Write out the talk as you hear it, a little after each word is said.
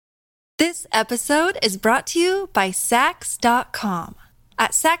This episode is brought to you by Sax.com.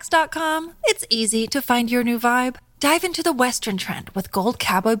 At Sax.com, it's easy to find your new vibe. Dive into the Western trend with gold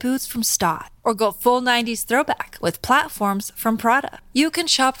cowboy boots from Stott, or go full 90s throwback with platforms from Prada. You can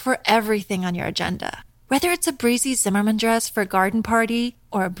shop for everything on your agenda, whether it's a breezy Zimmermann dress for a garden party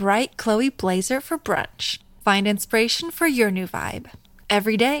or a bright Chloe blazer for brunch. Find inspiration for your new vibe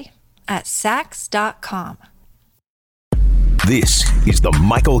every day at Sax.com. This is the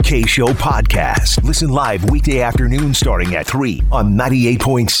Michael Kay Show podcast. Listen live weekday afternoon starting at 3 on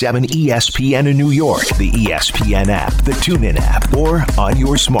 98.7 ESPN in New York, the ESPN app, the TuneIn app, or on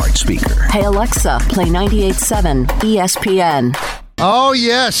your smart speaker. Hey, Alexa, play 98.7 ESPN. Oh,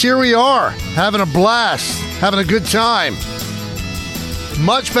 yes, here we are, having a blast, having a good time.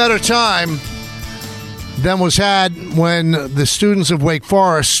 Much better time than was had when the students of Wake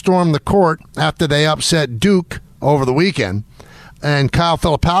Forest stormed the court after they upset Duke over the weekend. And Kyle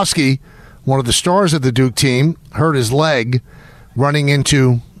Filipowski, one of the stars of the Duke team, hurt his leg running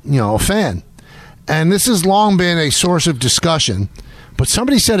into, a fan. And this has long been a source of discussion. But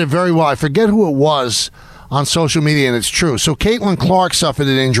somebody said it very well. I forget who it was on social media, and it's true. So Caitlin Clark suffered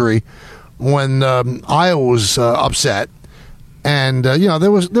an injury when Iowa was upset. And,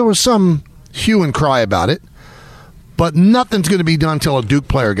 there was some hue and cry about it. But nothing's going to be done until a Duke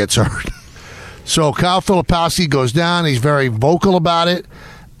player gets hurt. So Kyle Filipowski goes down. He's very vocal about it.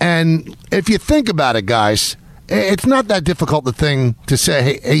 And if you think about it, guys, it's not that difficult to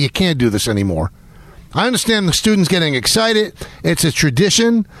say, hey, you can't do this anymore. I understand the students getting excited. It's a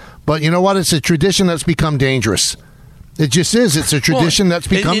tradition. But you know what? It's a tradition that's become dangerous. It just is. It's a tradition that's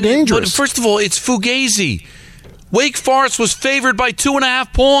become dangerous. But first of all, it's Fugazi. Wake Forest was favored by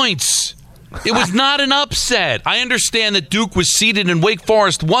 2.5 points. It was not an upset. I understand that Duke was seeded and Wake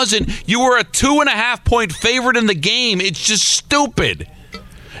Forest wasn't. You were a 2.5 point favorite in the game. It's just stupid.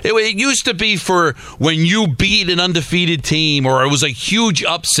 It used to be for when you beat an undefeated team or it was a huge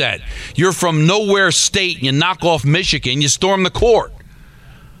upset. You're from nowhere state and you knock off Michigan, you storm the court.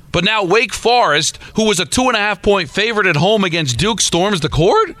 But now Wake Forest, who was a 2.5 point favorite at home against Duke, storms the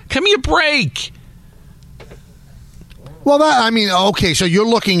court? Give me a break. Well, okay, so you're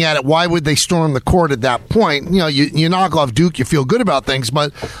looking at it. Why would they storm the court at that point? You knock off Duke, you feel good about things,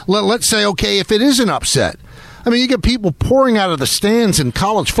 but let's say, okay, if it is an upset. You get people pouring out of the stands in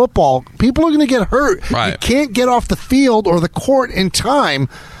college football. People are going to get hurt. Right. You can't get off the field or the court in time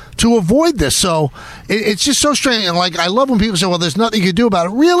to avoid this. So it's just so strange. And I love when people say, well, there's nothing you can do about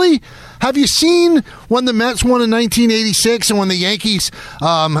it. Really? Have you seen when the Mets won in 1986 and when the Yankees,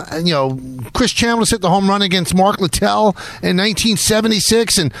 Chris Chambliss hit the home run against Mark Littell in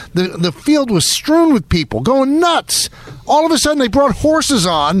 1976 and the field was strewn with people going nuts. All of a sudden they brought horses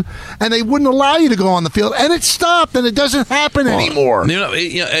on and they wouldn't allow you to go on the field and it stopped and it doesn't happen anymore.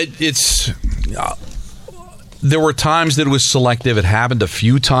 There were times that it was selective. It happened a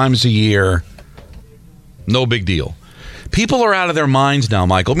few times a year. No big deal. People are out of their minds now,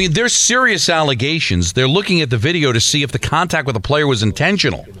 Michael. There's serious allegations. They're looking at the video to see if the contact with the player was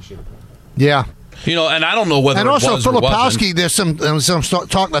intentional. Yeah. And I don't know whether and it also was or Filipowski, there's some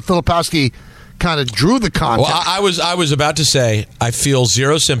talk that Filipowski kind of drew the contact. Well, I was about to say I feel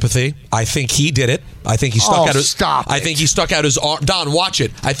zero sympathy. I think he did it. I think he stuck out his stop. I think he stuck out his arm. Don, watch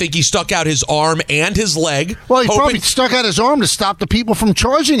it. I think he stuck out his arm and his leg. Well, he probably stuck out his arm to stop the people from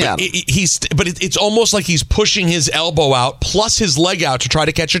charging at him. It's almost like he's pushing his elbow out plus his leg out to try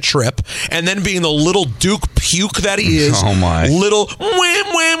to catch a trip, and then being the little Duke puke that he is. Oh my! Little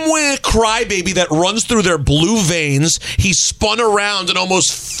crybaby that runs through their blue veins. He spun around and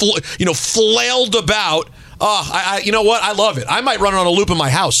almost flailed about. You know what? I love it. I might run it on a loop in my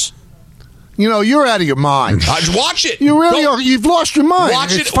house. You're out of your mind. Watch it. You really are. You've lost your mind.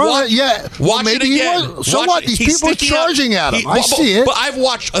 Watch it. Yeah. Watch it again. So what? These people are charging at him. I see it. But I've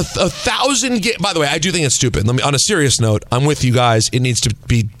watched 1,000 games. By the way, I do think it's stupid. On a serious note, I'm with you guys. It needs to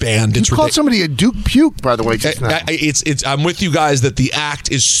be banned. You called somebody a Duke puke, by the way, just now. I'm with you guys that the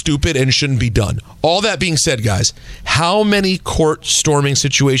act is stupid and shouldn't be done. All that being said, guys, how many court storming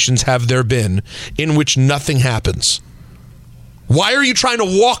situations have there been in which nothing happens? Why are you trying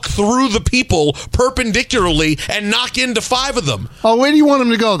to walk through the people perpendicularly and knock into 5 of them? Oh, where do you want them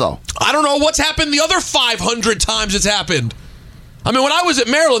to go, though? I don't know what's happened the other 500 times it's happened. When I was at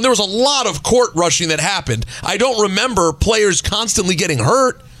Maryland, there was a lot of court rushing that happened. I don't remember players constantly getting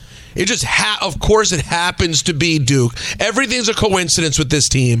hurt. It just, of course, it happens to be Duke. Everything's a coincidence with this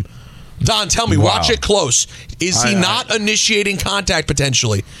team. Don, tell me, watch it close. Is he not initiating contact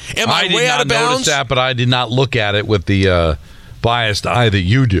potentially? Am I way out of bounds? I did not notice that, but I did not look at it with the biased eye that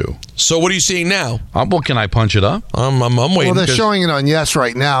you do. So what are you seeing now? Well, can I punch it up? I'm waiting. Well, they're showing it on Yes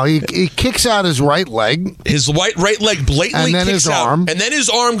right now. He kicks out his right leg. His right leg blatantly and then kicks his out. arm. And then his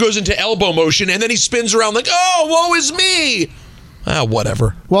arm goes into elbow motion, and then he spins around like, oh, woe is me.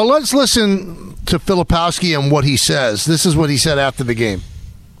 Whatever. Well, let's listen to Filipowski and what he says. This is what he said after the game.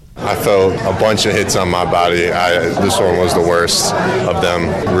 I felt a bunch of hits on my body. This one was the worst of them.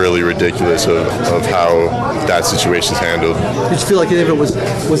 Really ridiculous of how that situation's handled. Did you feel like any of it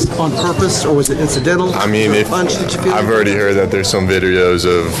was on purpose or was it incidental? I mean, I've already heard that there's some videos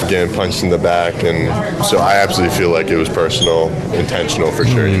of getting punched in the back, and so I absolutely feel like it was personal, intentional for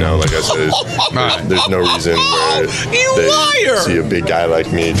sure. You know, like I said, there's no reason where they see a big guy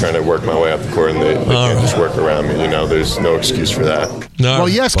like me trying to work my way up the court and they can't just work around me. You know, there's no excuse for that. Well,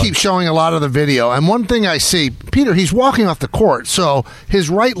 yes, keep showing a lot of the video. And one thing I see, Peter, he's walking off the court, so his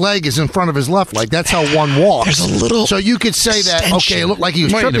right leg is in front of his left leg. That's how one walks. There's a little So you could say extension. that, okay, it looked like he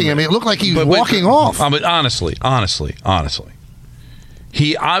was tripping him. It looked like he was walking off. But honestly,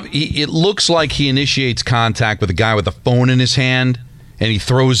 it looks like he initiates contact with a guy with a phone in his hand, and he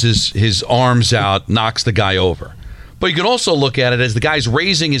throws his arms out, knocks the guy over. But you can also look at it as the guy's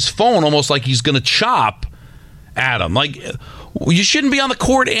raising his phone almost like he's going to chop at him. Like, you shouldn't be on the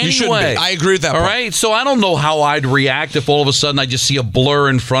court anyway. You shouldn't be. I agree with that. All part. right? So I don't know how I'd react if all of a sudden I just see a blur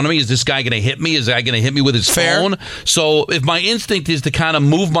in front of me. Is this guy going to hit me? Is the guy going to hit me with his phone? So if my instinct is to kind of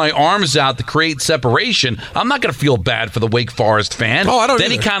move my arms out to create separation, I'm not going to feel bad for the Wake Forest fan. Oh, I don't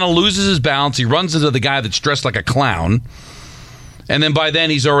Then either. he kind of loses his balance. He runs into the guy that's dressed like a clown. And then by then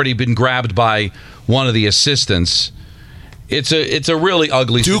he's already been grabbed by one of the assistants. It's a really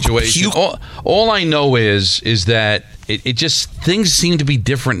ugly situation. All I know is that it just, things seem to be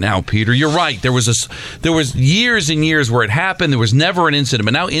different now, Peter. You're right. There was years and years where it happened. There was never an incident,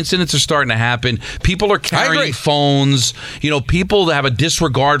 but now incidents are starting to happen. People are carrying phones. People have a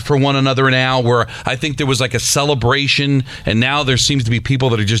disregard for one another now, where I think there was like a celebration, and now there seems to be people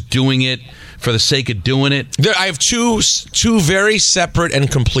that are just doing it for the sake of doing it. I have two very separate and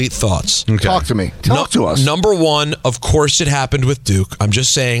complete thoughts. Okay. Talk to me. Talk to us. Number one, of course it happened with Duke. I'm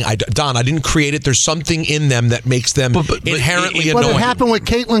just saying, Don, I didn't create it. There's something in them that makes them inherently annoying. But it happened with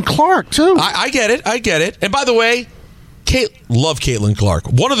Caitlin Clark, too. I get it. And by the way, love Caitlin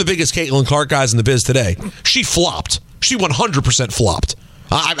Clark. One of the biggest Caitlin Clark guys in the biz today. She flopped. She 100% flopped.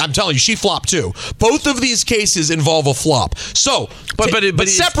 I'm telling you, she flopped too. Both of these cases involve a flop. So, but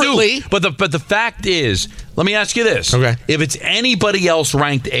separately. But the fact is, let me ask you this: okay, if it's anybody else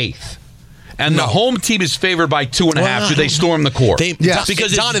ranked 8th, and the home team is favored by 2.5, do they storm the court? Yes.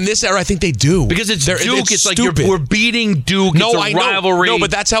 Because Don, in this era, I think they do. Because it's Duke. It's like we're beating Duke. No, it's a rivalry. No,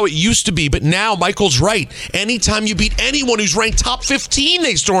 but that's how it used to be. But now, Michael's right. Anytime you beat anyone who's ranked top 15,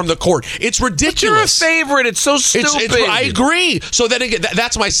 they storm the court. It's ridiculous. But you're a favorite. It's so stupid. I agree. So then again,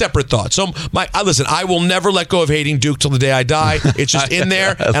 that's my separate thought. So listen, I will never let go of hating Duke till the day I die. It's just in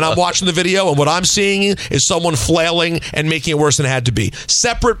there, and I'm watching the video, and what I'm seeing is someone flailing and making it worse than it had to be.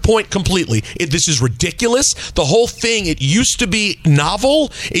 Separate point completely. This is ridiculous. The whole thing, it used to be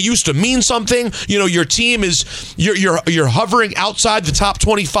novel. It used to mean something. Your team is, you're hovering outside the top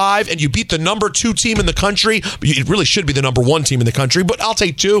 25 and you beat the number 2 team in the country. It really should be the number 1 team in the country, but I'll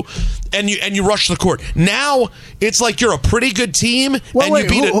take 2. And you rush the court. Now it's like you're a pretty good team and you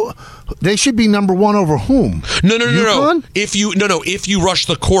beat They should be number 1 over whom? No. If you rush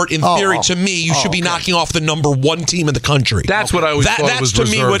the court, in theory, to me, you should be knocking off the number 1 team in the country. That's what I always thought it was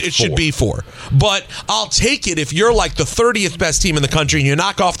That's to me what it reserved should be for. But I'll take it if you're like the 30th best team in the country and you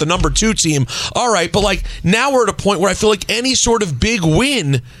knock off the number 2 team. All right, but like now we're at a point where I feel like any sort of big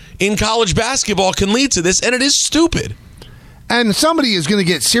win in college basketball can lead to this, and it is stupid. And somebody is going to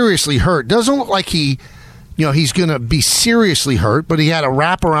get seriously hurt. Doesn't look like he's going to be seriously hurt, but he had a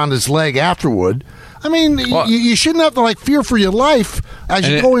wrap around his leg afterward. I mean, you shouldn't have to fear for your life as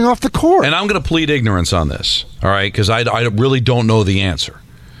you're going off the court. And I'm going to plead ignorance on this, all right, because I really don't know the answer.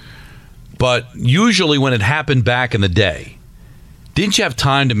 But usually when it happened back in the day, didn't you have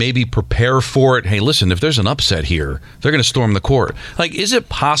time to maybe prepare for it? Hey, listen, if there's an upset here, they're going to storm the court. Is it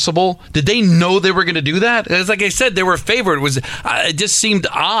possible? Did they know they were going to do that? It's like I said, they were favored. It just seemed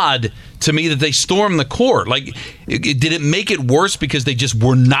odd to me that they stormed the court. Did it make it worse because they just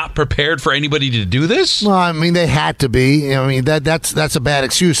were not prepared for anybody to do this? Well, I mean, they had to be. I mean, that's a bad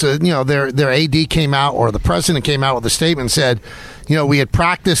excuse. Their AD came out, or the president came out with a statement and said, we had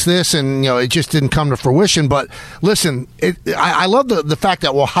practiced this and, it just didn't come to fruition. But listen, I love the fact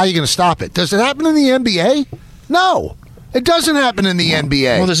that, how are you going to stop it? Does it happen in the NBA? No. It doesn't happen in the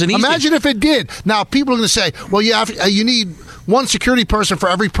NBA. Well, there's an Imagine if it did. Now, people are going to say, well, you need one security person for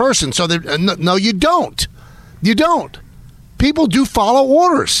every person. So no, you don't. You don't. people do follow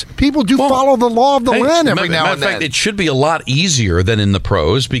orders. People do follow the law of the land every now and then. Matter of fact, it should be a lot easier than in the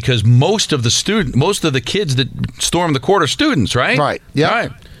pros because most of the kids that storm the court are students, right? Right. Yeah.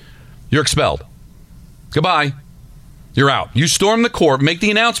 Right. You're expelled. Goodbye. You're out. You storm the court. Make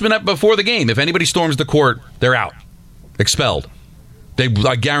the announcement before the game. If anybody storms the court, they're out. Expelled.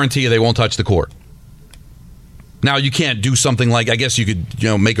 I guarantee you they won't touch the court. Now, you can't do something like, I guess you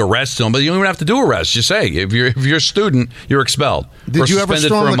could, make arrests on, but you don't even have to do arrests. Just say, if you're a student, you're expelled. Did you ever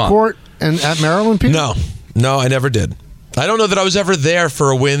storm the court at Maryland, Peter? No, I never did. I don't know that I was ever there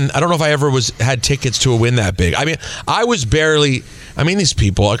for a win. I don't know if I ever had tickets to a win that big. I mean, I was barely. I mean, these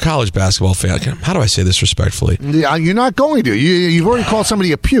people, a college basketball fan. How do I say this respectfully? Yeah, you're not going to. You've already called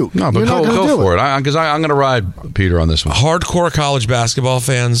somebody a puke. No, but you're go for it. Because I'm going to ride Peter on this one. Hardcore college basketball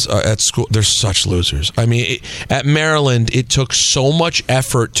fans at school, they're such losers. I mean, at Maryland, it took so much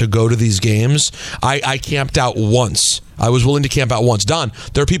effort to go to these games. I camped out once. I was willing to camp out once. Don,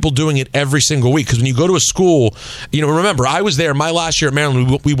 there are people doing it every single week. Because when you go to a school, remember, I was there. My last year at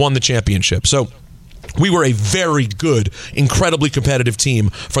Maryland, we won the championship. So we were a very good, incredibly competitive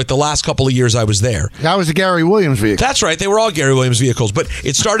team for like the last couple of years I was there. That was the Gary Williams vehicle. That's right. They were all Gary Williams vehicles. But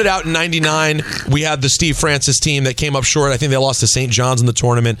it started out in 99. We had the Steve Francis team that came up short. I think they lost to St. John's in the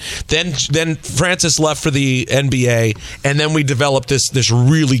tournament. Then Francis left for the NBA. And then we developed this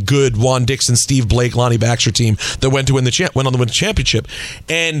really good Juan Dixon, Steve Blake, Lonnie Baxter team that went on to win the championship.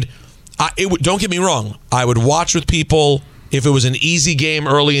 And don't get me wrong. I would watch with people. If it was an easy game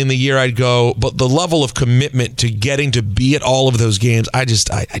early in the year, I'd go. But the level of commitment to getting to be at all of those games, I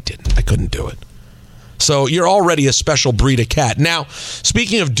didn't. I couldn't do it. So you're already a special breed of cat. Now,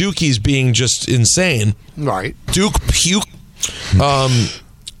 speaking of Dukies being just insane, right? Duke puke.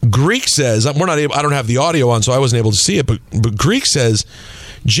 Greek says I don't have the audio on, so I wasn't able to see it. But Greek says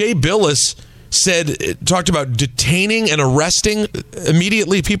Jay Billis talked about detaining and arresting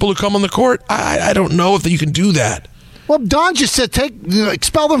immediately people who come on the court. I don't know if you can do that. Well, Don just said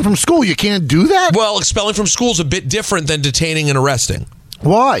expel them from school. You can't do that? Well, expelling from school is a bit different than detaining and arresting.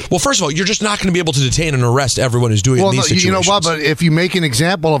 Why? Well, first of all, you're just not going to be able to detain and arrest everyone who's doing it in these situations. You know what? But if you make an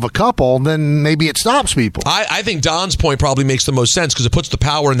example of a couple, then maybe it stops people. I think Don's point probably makes the most sense because it puts the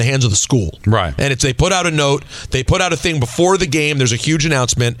power in the hands of the school. Right. And they put out a note, they put out a thing before the game, there's a huge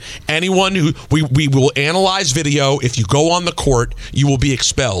announcement. Anyone who, we will analyze video. If you go on the court, you will be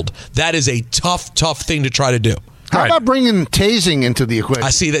expelled. That is a tough thing to try to do. How about bringing tasing into the equation? I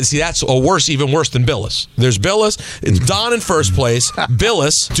see that. See, that's even worse than Billis. There's Billis. It's Don in first place.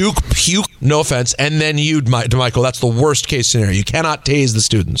 Billis, Duke, puke. No offense, and then you, DeMichael. That's the worst case scenario. You cannot tase the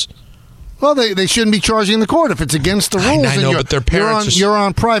students. Well, they shouldn't be charging the court if it's against the rules. I know, but their parents you're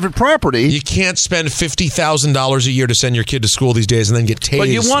on private property. You can't spend $50,000 a year to send your kid to school these days and then get tased. But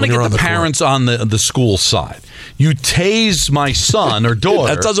you want to get the parents on the school side. You tase my son or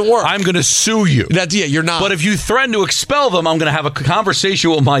daughter. That doesn't work. I'm going to sue you. You're not. But if you threaten to expel them, I'm going to have a conversation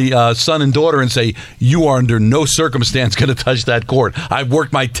with my son and daughter and say, you are under no circumstance going to touch that court. I've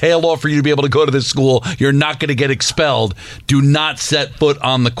worked my tail off for you to be able to go to this school. You're not going to get expelled. Do not set foot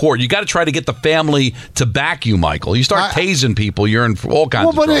on the court. You got to try to get the family to back you, Michael. You start tasing people, you're in all kinds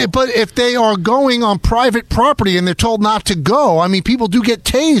of trouble. But if they are going on private property and they're told not to go, I mean, people do get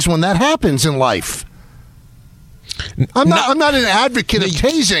tased when that happens in life. I'm not an advocate of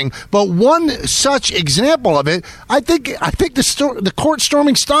tasing, but one such example of it, I think the court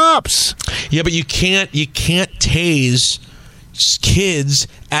storming stops. Yeah, but you can't tase kids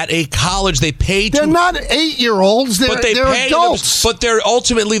at a college. They pay They're not 8-year-olds. They're adults. But they're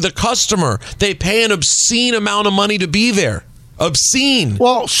ultimately the customer. They pay an obscene amount of money to be there. Obscene.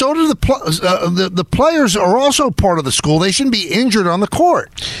 Well, so do the players are also part of the school. They shouldn't be injured on the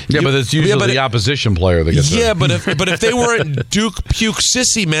court. Yeah, but it's usually the opposition player that gets hurt. but if they weren't Duke puke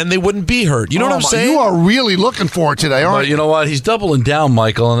sissy men, they wouldn't be hurt. You know what I'm saying? You are really looking for it today, aren't you? But you know what? He's doubling down,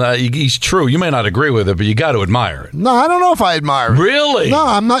 Michael, and he's true. You may not agree with it, but you got to admire it. No, I don't know if I admire it. Really? No,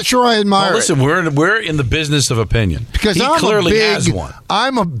 I'm not sure I admire listen, it. we're in the business of opinion. Because he clearly has one.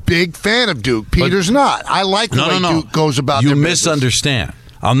 I'm a big fan of Duke. Peter's not. I like the way Duke goes about their business. You misunderstand.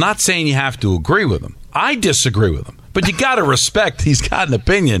 I'm not saying you have to agree with him. I disagree with him. But you got to respect he's got an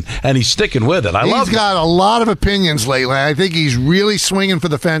opinion, and he's sticking with it. He's got a lot of opinions lately. I think he's really swinging for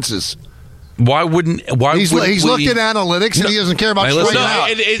the fences. Why wouldn't? Why he's looking at analytics and he doesn't care about striking out.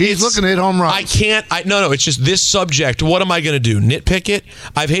 He's looking at home runs. I can't. No. It's just this subject. What am I going to do? Nitpick it?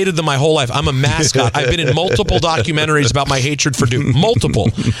 I've hated them my whole life. I'm a mascot. I've been in multiple documentaries about my hatred for Duke. Multiple.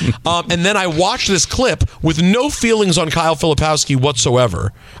 And then I watched this clip with no feelings on Kyle Filipowski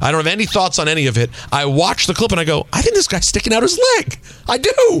whatsoever. I don't have any thoughts on any of it. I watched the clip and I go, I think this guy's sticking out his leg. I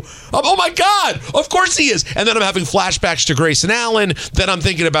do. Oh my God. Of course he is. And then I'm having flashbacks to Grayson Allen. Then I'm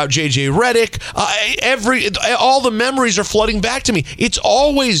thinking about J.J. Redick. All the memories are flooding back to me. It's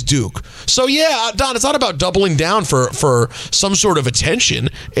always Duke. So yeah, Don, it's not about doubling down for some sort of attention.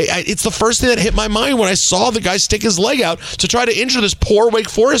 It's the first thing that hit my mind when I saw the guy stick his leg out to try to injure this poor Wake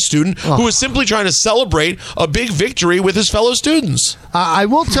Forest student who was simply trying to celebrate a big victory with his fellow students. I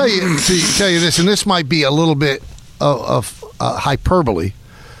will tell you this, and this might be a little bit of hyperbole.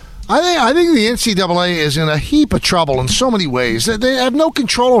 I think the NCAA is in a heap of trouble in so many ways. They have no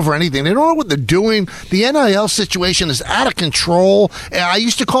control over anything. They don't know what they're doing. The NIL situation is out of control. I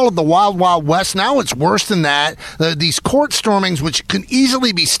used to call it the Wild Wild West. Now it's worse than that. These court stormings, which can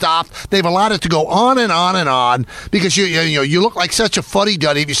easily be stopped, they've allowed it to go on and on and on because you look like such a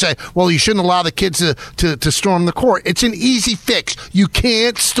fuddy-duddy if you say, well, you shouldn't allow the kids to storm the court. It's an easy fix. You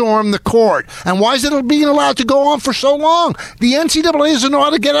can't storm the court. And why is it being allowed to go on for so long? The NCAA doesn't know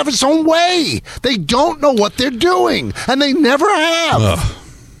how to get out of its own way. They don't know what they're doing, and they never have. Ugh.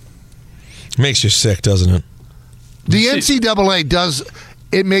 Makes you sick, doesn't it? The NCAA does.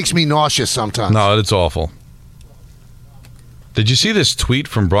 It makes me nauseous sometimes. No, it's awful. Did you see this tweet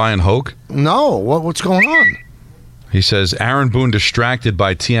from Brian Hoke? No. What's going on? He says, Aaron Boone distracted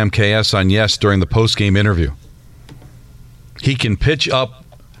by TMKS on Yes during the post-game interview. He can pitch up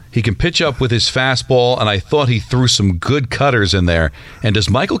with his fastball, and I thought he threw some good cutters in there. And does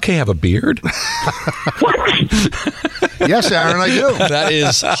Michael Kay have a beard? Yes, Aaron, I do. That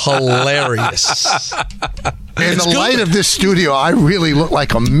is hilarious. In the light of this studio, I really look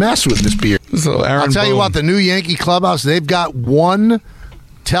like a mess with this beard. So Aaron I'll tell you Boone. what, the new Yankee clubhouse, they've got one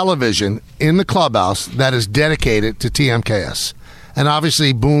television in the clubhouse that is dedicated to TMKS. And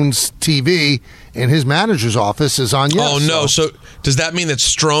obviously, Boone's TV in his manager's office is on Yes. Oh, no. So does that mean that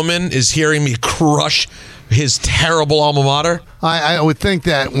Stroman is hearing me crush his terrible alma mater? I would think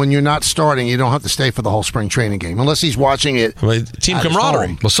that when you're not starting, you don't have to stay for the whole spring training game, unless he's watching it. Team at his camaraderie.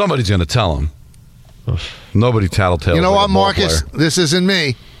 home. Well, somebody's going to tell him. Nobody tattletales. You know like what, a ball Marcus? player. This isn't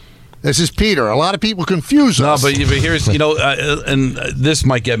me. This is Peter. A lot of people confuse us. No, but here's, and this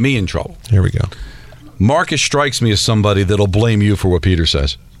might get me in trouble. Here we go. Marcus strikes me as somebody that'll blame you for what Peter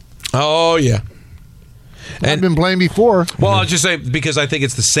says. Oh, yeah. I've been blamed before. Well, I'll just say, because I think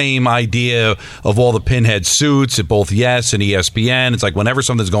it's the same idea of all the pinhead suits at both Yes and ESPN. It's like whenever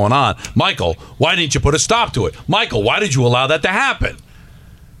something's going on, Michael, why didn't you put a stop to it? Michael, why did you allow that to happen?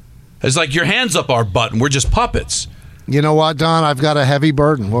 It's like your hands up our butt and we're just puppets. You know what, Don? I've got a heavy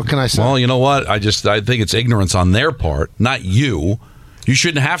burden. What can I say? Well, you know what? I think it's ignorance on their part, not you. You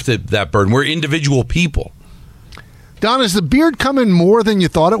shouldn't have that burden. We're individual people. Don, is the beard coming more than you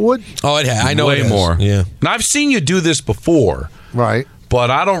thought it would? Oh, it has. I know Way it has. more. Yeah. Now, I've seen you do this before. Right.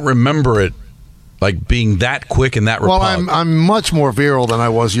 But I don't remember it like being that quick and that Well, repug. I'm much more virile than I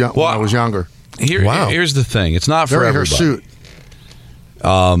was when I was younger. Here's the thing. It's not for Very everybody. hirsute.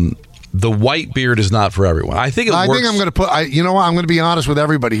 The white beard is not for everyone. I think I think I'm going to put. You know what? I'm going to be honest with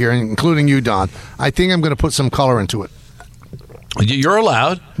everybody here, including you, Don. I think I'm going to put some color into it. You're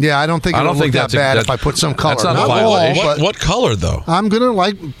allowed. Yeah, I don't think it'll look that bad if I put some color. That's not a all, violation. but What color, though? I'm going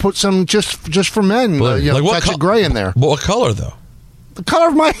to put some just for men. what touch of gray in there. What color, though? The color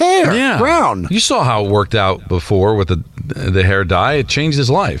of my hair. Yeah, brown. You saw how it worked out before with the hair dye. It changed his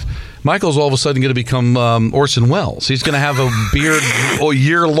life. Michael's all of a sudden going to become Orson Welles. He's going to have a beard all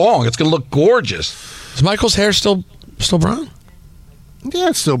year long. It's going to look gorgeous. Is Michael's hair still brown? Yeah,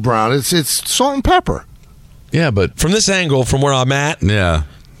 it's still brown. It's salt and pepper. Yeah, but from this angle, from where I'm at,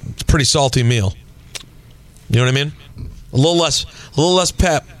 it's a pretty salty meal. You know what I mean? A little less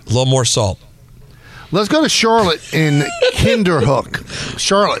pep, a little more salt. Let's go to Charlotte in Kinderhook.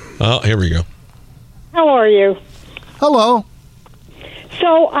 Charlotte. Oh, here we go. How are you? Hello.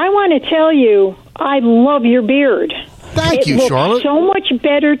 So I want to tell you, I love your beard. Thank you, looks Charlotte. So much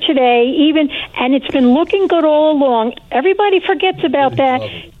better today, and it's been looking good all along. Everybody forgets about that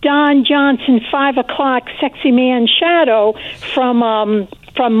Don Johnson 5 o'clock sexy man shadow from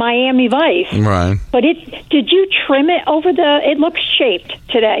Miami Vice. Right. But did you trim it over it looks shaped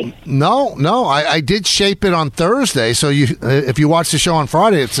today. No, I did shape it on Thursday. So if you watch the show on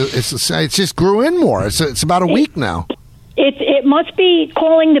Friday, it just grew in more. It's about a week now. It must be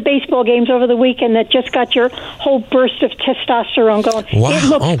calling the baseball games over the weekend that just got your whole burst of testosterone going. Wow, It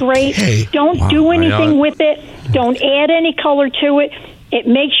looks great. Don't do anything with it. Don't add any color to it. It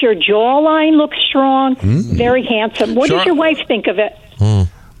makes your jawline look strong. Very handsome. What does your wife think of it?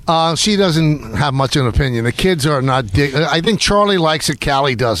 She doesn't have much of an opinion. The kids are not. I think Charlie likes it.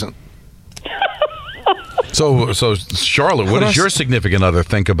 Callie doesn't. So Charlotte, what does your significant other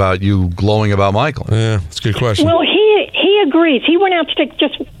think about you glowing about Michael? Yeah, that's a good question. Well, he agrees. He went out to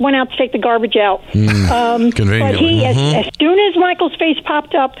take the garbage out. Conveniently. But he, as soon as Michael's face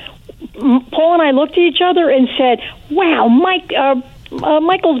popped up, Paul and I looked at each other and said, "Wow,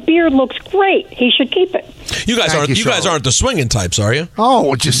 Michael's beard looks great. He should keep it." You guys aren't the swinging types, are you? Oh,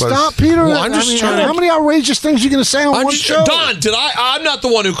 would you stop, Peter? Well, I'm just trying to- How many outrageous things are you going to say on one show? Don, I'm not the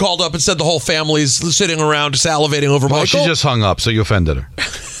one who called up and said the whole family's sitting around salivating over Well, Michael. she just hung up, so you offended her.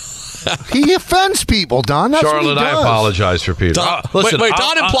 He offends people, Don. That's Charlotte, what he I does. apologize for Peter. Don, Listen, wait,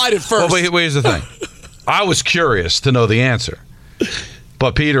 Don implied it first. Well, here's the thing. I was curious to know the answer.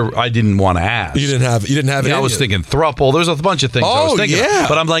 But Peter, I didn't want to ask. You didn't have it. Yeah, I was thinking throuple. There's a bunch of things I was thinking. Yeah.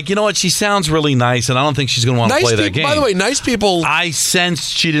 But I'm like, you know what? She sounds really nice, and I don't think she's going to want to play that game. By the way, nice people. I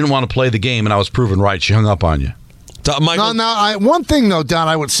sensed she didn't want to play the game, and I was proven right. She hung up on you. Michael, one thing, though, Don,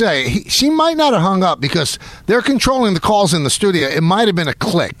 I would say, she might not have hung up because they're controlling the calls in the studio. It might have been a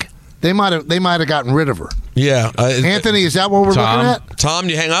click. They might have gotten rid of her. Yeah. Anthony, is that what we're looking at? Tom,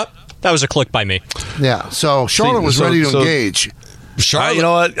 you hang up? That was a click by me. Yeah. So Charlotte was ready to engage. Charlotte, you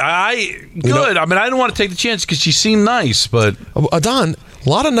know what? Good. I mean, I didn't want to take the chance because she seemed nice, but Don, a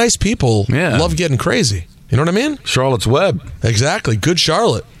lot of nice people love getting crazy. You know what I mean? Charlotte's Web. Exactly. Good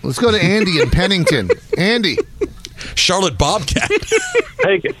Charlotte. Let's go to Andy in Pennington. Andy. Charlotte Bobcat.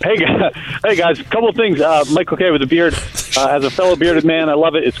 Hey guys, a couple of things. Michael K with the beard. As a fellow bearded man, I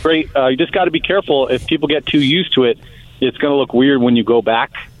love it. It's great. You just got to be careful. If people get too used to it, it's going to look weird when you go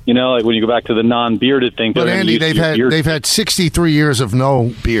back. You know, like when you go back to the non-bearded thing. But Andy, they've had 63 years of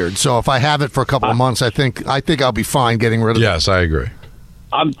no beard. So if I have it for a couple of months, I think I'll be fine getting rid of it. Yes, I agree.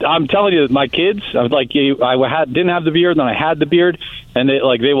 I'm telling you, my kids, I was like, didn't have the beard, then I had the beard, and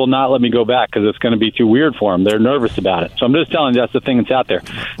they will not let me go back because it's going to be too weird for them. They're nervous about it. So I'm just telling you, that's the thing that's out there.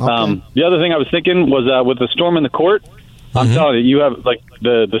 Okay. The other thing I was thinking was with the storm in the court. I'm telling you, you have like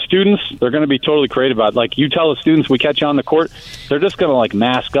the students. They're going to be totally creative about it. Like you tell the students we catch you on the court, they're just going to like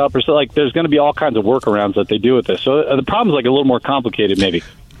mask up or so. Like there's going to be all kinds of workarounds that they do with this. So the problem's like a little more complicated, maybe.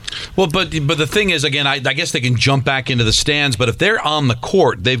 Well, but the thing is, again, I guess they can jump back into the stands, but if they're on the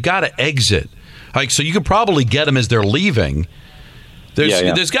court, they've got to exit. Like, so you could probably get them as they're leaving.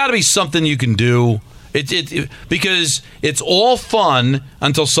 There's got to be something you can do. Because it's all fun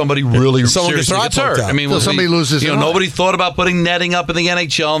until somebody really seriously gets hurt. I mean, somebody loses. Nobody thought about putting netting up in the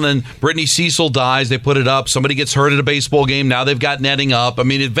NHL, and then Brittany Cecil dies. They put it up. Somebody gets hurt at a baseball game. Now they've got netting up. I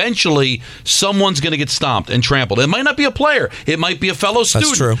mean, eventually someone's going to get stomped and trampled. It might not be a player. It might be a fellow student.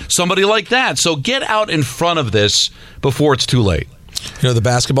 That's true. Somebody like that. So get out in front of this before it's too late. You know the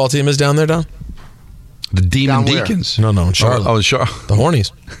basketball team is down there, Don? The Demon Deacons. No, in Charlotte. Oh, sure. The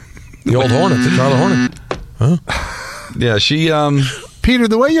Hornies. The old Hornet, the Charlotte Hornet. Huh? Yeah, she... Peter,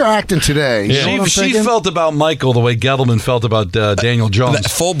 the way you're acting today... Yeah. You know she felt about Michael the way Gettleman felt about Daniel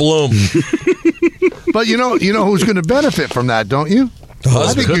Jones. Full bloom. But you know who's going to benefit from that, don't you?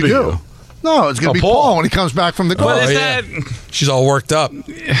 I think you do. No, it's going to be Paul when he comes back from the golf. But is that... She's all worked up.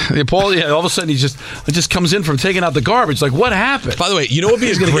 Yeah, Paul, all of a sudden he just comes in from taking out the garbage. Like, what happened? By the way, you know what would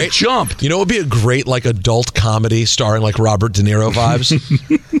be a great jumped. You know what would be a great like adult comedy starring like Robert De Niro vibes?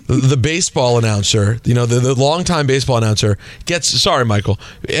 the baseball announcer, the longtime baseball announcer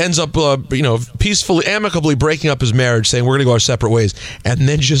ends up peacefully, amicably breaking up his marriage, saying we're going to go our separate ways, and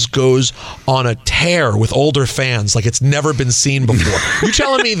then just goes on a tear with older fans like it's never been seen before. You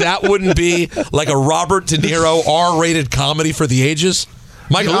telling me that wouldn't be like a Robert De Niro R-rated comedy for the ages?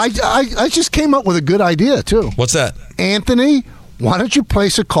 Michael, I just came up with a good idea too. What's that? Anthony, why don't you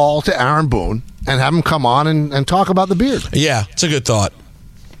place a call to Aaron Boone and have him come on and talk about the beard? Yeah, it's a good thought.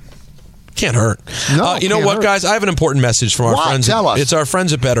 Can't hurt. No, you know what, guys? I have an important message from our friends. Tell us. It's our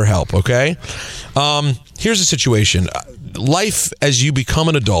friends at BetterHelp, okay? Here's the situation. Life as you become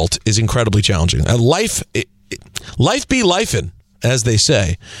an adult is incredibly challenging. Life be lifin', as they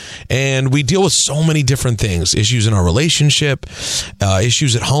say. And we deal with so many different things. Issues in our relationship,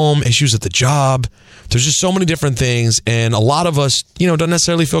 issues at home, issues at the job. There's just so many different things, and a lot of us, don't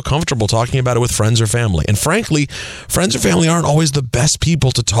necessarily feel comfortable talking about it with friends or family. And frankly, friends or family aren't always the best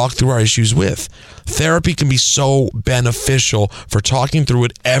people to talk through our issues with. Therapy can be so beneficial for talking through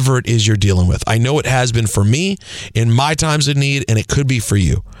whatever it is you're dealing with. I know it has been for me in my times of need, and it could be for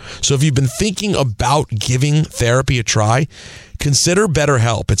you. So if you've been thinking about giving therapy a try, consider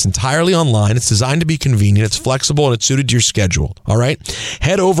BetterHelp. It's entirely online. It's designed to be convenient. It's flexible, and it's suited to your schedule. All right?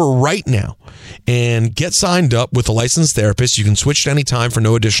 Head over right now and get signed up with a licensed therapist. You can switch at any time for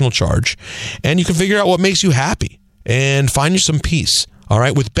no additional charge, and you can figure out what makes you happy and find you some peace. All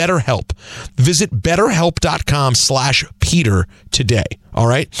right, with BetterHelp. Visit BetterHelp.com/Peter today. All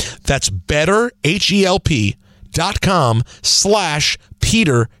right, that's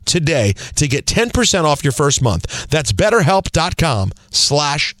BetterHelp.com/Peter today to get 10% off your first month. That's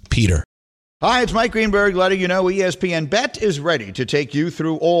BetterHelp.com/Peter. Hi, it's Mike Greenberg letting you know ESPN Bet is ready to take you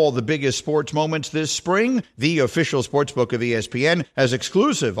through all the biggest sports moments this spring. The official sportsbook of ESPN has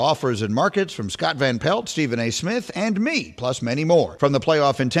exclusive offers and markets from Scott Van Pelt, Stephen A. Smith, and me, plus many more. From the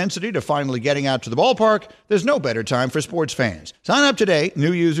playoff intensity to finally getting out to the ballpark, there's no better time for sports fans. Sign up today.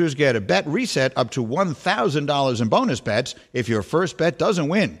 New users get a bet reset up to $1,000 in bonus bets if your first bet doesn't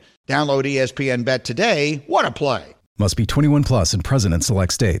win. Download ESPN Bet today. What a play. Must be 21 plus and present in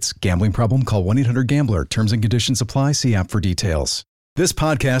select states. Gambling problem? Call 1-800-GAMBLER. Terms and conditions apply. See app for details. This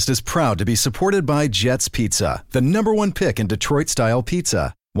podcast is proud to be supported by Jets Pizza, the #1 pick in Detroit-style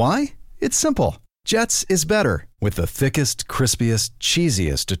pizza. Why? It's simple. Jets is better. With the thickest, crispiest,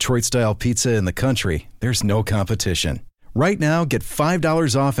 cheesiest Detroit-style pizza in the country, there's no competition. Right now, get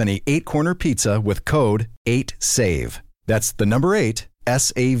 $5 off any 8-corner pizza with code 8SAVE. That's the number 8,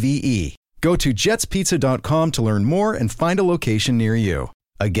 SAVE. Go to jetspizza.com to learn more and find a location near you.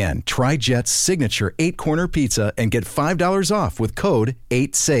 Again, try Jet's signature 8-corner pizza and get $5 off with code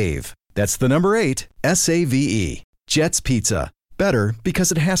 8SAVE. That's the number 8, SAVE. Jet's Pizza. Better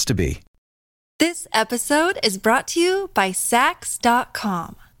because it has to be. This episode is brought to you by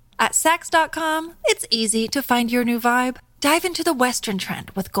Sax.com. At Sax.com, it's easy to find your new vibe. Dive into the Western trend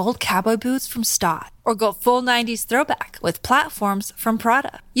with gold cowboy boots from Stott, or go full 90s throwback with platforms from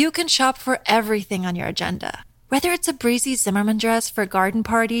Prada. You can shop for everything on your agenda, whether it's a breezy Zimmermann dress for a garden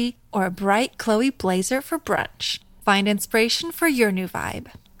party or a bright Chloe blazer for brunch. Find inspiration for your new vibe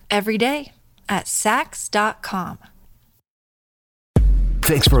every day at Sax.com.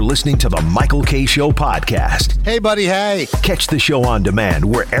 Thanks for listening to the Michael Kay Show podcast. Hey, buddy, hey. Catch the show on demand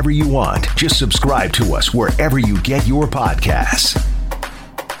wherever you want. Just subscribe to us wherever you get your podcasts.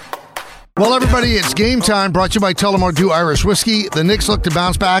 Well, everybody, it's game time, brought to you by Tullamore Dew Irish Whiskey. The Knicks look to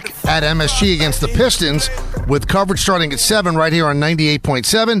bounce back at MSG against the Pistons with coverage starting at 7 right here on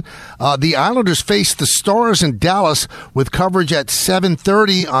 98.7. The Islanders face the Stars in Dallas with coverage at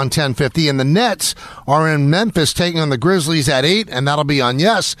 7:30 on 1050. And the Nets are in Memphis taking on the Grizzlies at 8, and that'll be on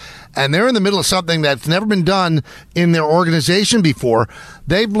Yes. And they're in the middle of something that's never been done in their organization before.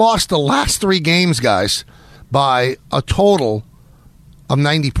 They've lost the last 3 games, guys, by a total of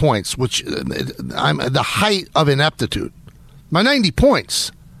 90 points, which I'm at the height of ineptitude. My 90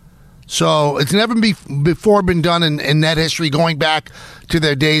 points. So it's never before been done in net history, going back to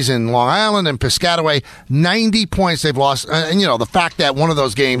their days in Long Island and Piscataway. 90 points they've lost. And the fact that one of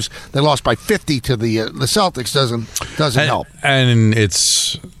those games they lost by 50 to the Celtics doesn't help. And it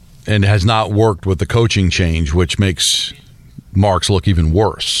has not worked with the coaching change, which makes Marks look even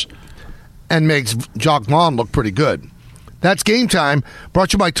worse. And makes Jacques Vaughn look pretty good. That's Game Time, brought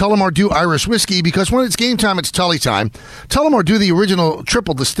to you by Tullamore Dew Irish Whiskey, because when it's game time, it's Tully time. Tullamore Dew, the original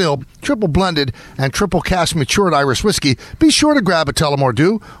triple distilled, triple blended, and triple cask matured Irish whiskey. Be sure to grab a Tullamore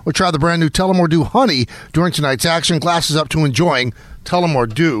Dew or try the brand new Tullamore Dew Honey during tonight's action. Glasses up to enjoying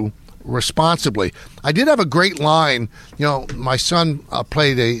Tullamore Dew responsibly. I did have a great line. My son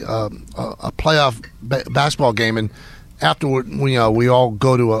played a playoff basketball game, and afterward, we all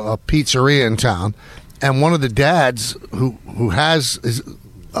go to a pizzeria in town. And one of the dads who has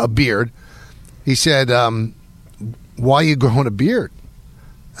a beard, he said, why are you growing a beard?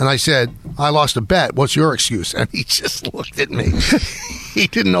 And I said, I lost a bet. What's your excuse? And he just looked at me. He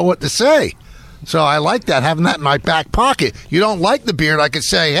didn't know what to say. So I like that, having that in my back pocket. You don't like the beard, I could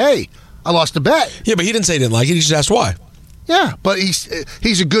say, hey, I lost a bet. Yeah, but he didn't say he didn't like it. He just asked why. Yeah, but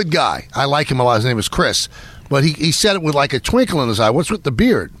he's a good guy. I like him a lot. His name is Chris. But he said it with like a twinkle in his eye. What's with the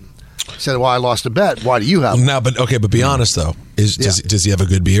beard? He said, well, I lost a bet. Why do you have it? Now, but be honest, though. Does he have a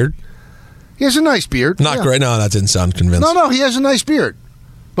good beard? He has a nice beard. Not great. No, that didn't sound convincing. No, he has a nice beard.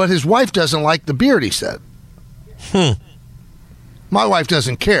 But his wife doesn't like the beard, he said. My wife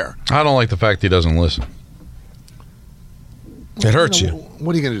doesn't care. I don't like the fact he doesn't listen. It hurts you.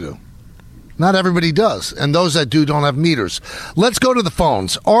 What are you going to do? Not everybody does, and those that do don't have meters. Let's go to the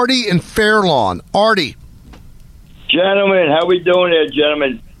phones. Artie in Fairlawn. Artie. Gentlemen, how we doing there,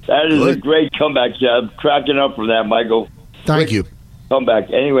 gentlemen? That is a great comeback job. Cracking up from that, Michael. Thank you. Comeback.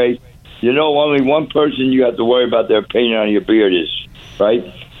 Anyway, only one person you have to worry about their opinion on your beard is,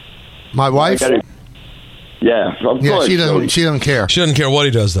 right? My wife? Yeah, of course. She doesn't care. She doesn't care what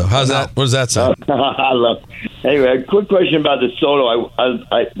he does, though. How's that? What does that say? I love. Anyway, a quick question about the Soto.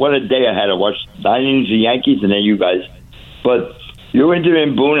 What a day I had. I watched 9 innings of Yankees and then you guys. But you were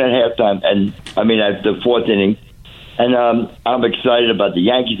interviewing Boone at halftime, and at the 4th inning, and I'm excited about the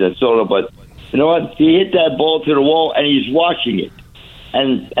Yankees and Soto. But you know what? He hit that ball to the wall, and he's watching it,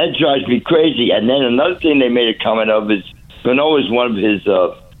 and that drives me crazy. And then another thing they made a comment of is Cano is one of his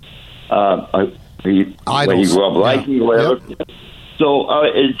idols. He grew up liking or whatever. Yep. So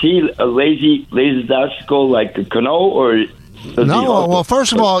is he a lazy-daisical like a Cano, or no? Well,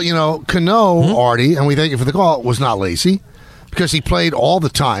 first of all, Cano, Artie, and we thank you for the call, was not lazy because he played all the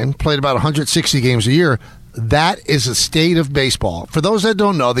time, played about 160 games a year. That is a state of baseball. For those that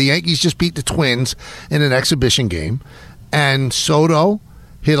don't know, the Yankees just beat the Twins in an exhibition game, and Soto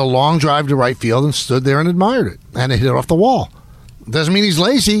hit a long drive to right field and stood there and admired it, and it hit off the wall. Doesn't mean he's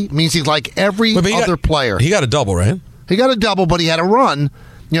lazy. It means he's like every other player. He got a double, right? He got a double, but he had a run.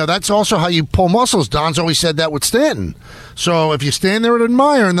 That's also how you pull muscles. Don's always said that with Stanton. So if you stand there and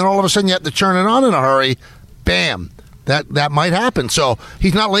admire, and then all of a sudden you have to turn it on in a hurry, bam, that might happen. So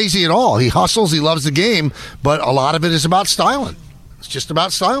he's not lazy at all. He hustles. He loves the game, but a lot of it is about styling. It's just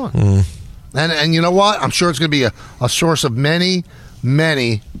about styling. And you know what? I'm sure it's going to be a source of many,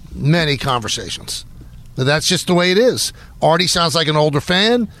 many, many conversations. But that's just the way it is. Artie sounds like an older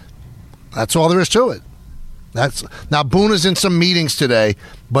fan. That's all there is to it. Now, Boone is in some meetings today,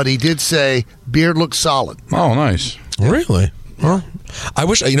 but he did say beard looks solid. Oh, nice. Really? Well, I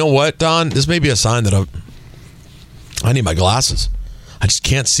wish, you know what, Don? This may be a sign that I need my glasses. I just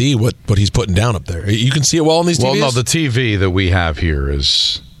can't see what he's putting down up there. You can see it well on these TVs? Well, no, the TV that we have here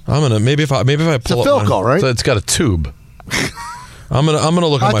is... maybe if I pull it's a Philco, right? So it's got a tube. I'm gonna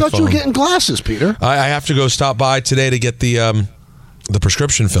look at my phone. I thought you were getting glasses, Peter. I have to go stop by today to get the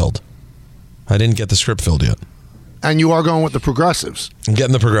prescription filled. I didn't get the script filled yet. And you are going with the progressives. I'm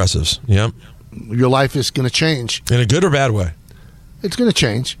getting the progressives. Yep. Your life is going to change. In a good or bad way? It's going to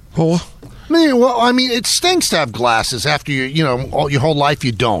change. Oh. It stinks to have glasses after your whole life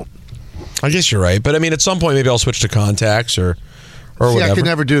you don't. I guess you're right, but at some point maybe I'll switch to contacts or whatever. I could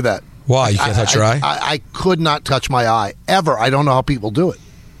never do that. Why? You can't touch your eye? I could not touch my eye ever. I don't know how people do it.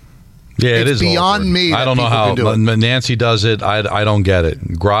 Yeah, it is beyond awkward. me. I don't know how Nancy does it. I don't get it.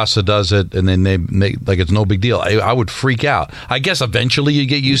 Grassa does it, and then they make like it's no big deal. I would freak out. I guess eventually you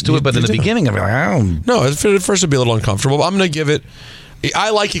get used to it, but in the beginning, I'm like, I don't. No, at first it'd be a little uncomfortable. But I'm going to give it. I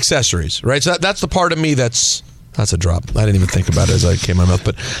like accessories, right? So that's the part of me that's a drop. I didn't even think about it as I came out of my mouth.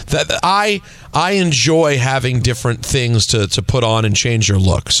 But I enjoy having different things to put on and change your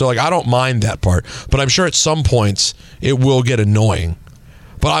look. So I don't mind that part. But I'm sure at some points it will get annoying.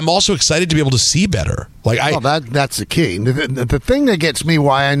 But I'm also excited to be able to see better. That's the key. The thing that gets me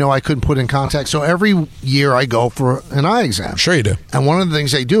why I know I couldn't put in contacts. So every year I go for an eye exam. Sure you do. And one of the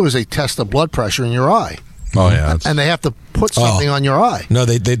things they do is they test the blood pressure in your eye. Oh yeah. And they have to put something on your eye. No,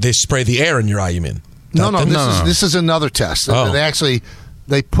 they spray the air in your eye. You mean? No. This is another test. Oh.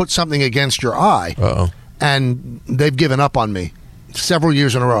 They put something against your eye. Uh-oh. And they've given up on me several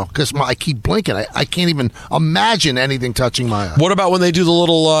years in a row because I keep blinking. I can't even imagine anything touching my eye. What about when they do the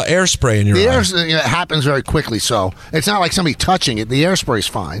little air spray in your eye? It happens very quickly, so it's not like somebody touching it. The air spray's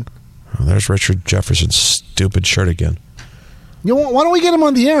fine. Oh, there's Richard Jefferson's stupid shirt again. Why don't we get him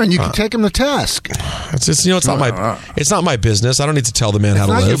on the air and you can take him to task? It's not my business. I don't need to tell the man how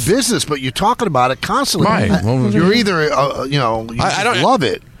to live. It's not your business, but you're talking about it constantly. Right. You're either I don't love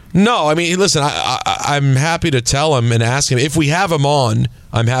it. No, listen, I'm happy to tell him and ask him. If we have him on,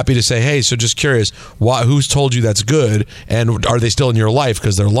 I'm happy to say, hey, so just curious, who's told you that's good, and are they still in your life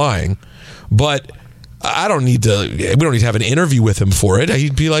because they're lying? But we don't need to have an interview with him for it.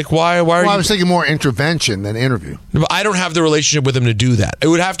 He'd be like, why are you... I was thinking more intervention than interview. But I don't have the relationship with him to do that. It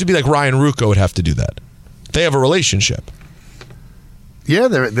would have to be like Ryan Ruocco would have to do that. They have a relationship. Yeah,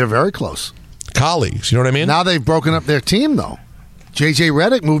 they're very close. Colleagues, you know what I mean? Now they've broken up their team, though. J.J.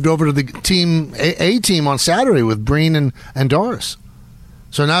 Redick moved over to the team A team on Saturday with Breen and Doris.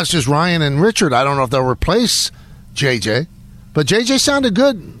 So now it's just Ryan and Richard. I don't know if they'll replace J.J., but J.J. sounded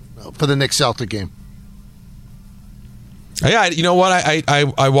good for the Knicks Celtic game. Yeah, you know what?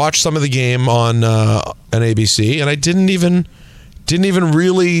 I watched some of the game on ABC, and I didn't even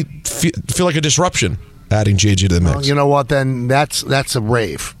really feel like a disruption adding JJ to the mix. Well, you know what? Then that's a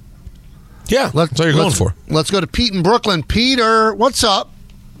rave. Yeah, that's what you're going for. Let's go to Pete in Brooklyn. Peter, what's up?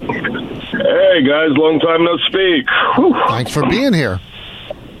 Hey, guys. Long time no speak. Whew. Thanks for being here.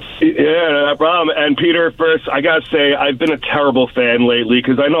 Yeah, no problem. And Peter, first, I got to say, I've been a terrible fan lately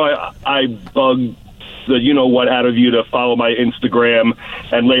because I know I bug the you-know-what out of you to follow my Instagram,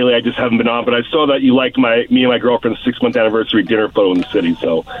 and lately I just haven't been on. But I saw that you liked me and my girlfriend's 6-month anniversary dinner photo in the city,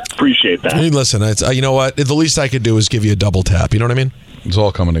 so appreciate that. Hey, listen, it's, you know what? The least I could do is give you a double tap. You know what I mean? It's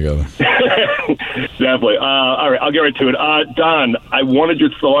all coming together. Definitely. All right, I'll get right to it. Don, I wanted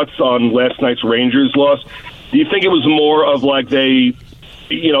your thoughts on last night's Rangers loss. Do you think it was more of like it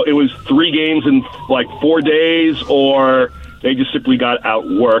was 3 games in like 4 days, or they just simply got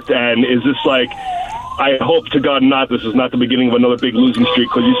outworked? And is this like, I hope to God this is not the beginning of another big losing streak,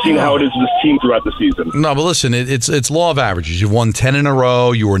 because you've seen how it is with this team throughout the season. No, but listen, it's law of averages. You've won 10 in a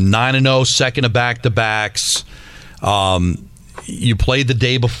row. You were 9-0, second of back-to-backs. You played the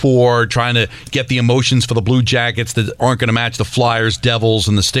day before, trying to get the emotions for the Blue Jackets that aren't going to match the Flyers, Devils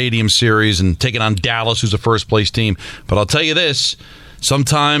in the Stadium Series, and taking on Dallas, who's a first-place team. But I'll tell you this.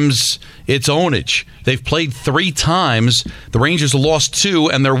 Sometimes it's ownage. They've played 3 times. The Rangers have lost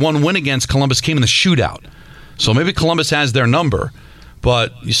 2, and their 1 win against Columbus came in the shootout. So maybe Columbus has their number,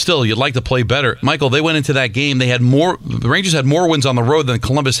 but you'd like to play better. Michael, they went into that game. The Rangers had more wins on the road than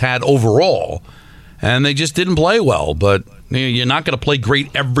Columbus had overall, and they just didn't play well. But you're not going to play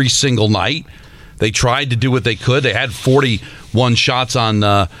great every single night. They tried to do what they could. They had 41 shots on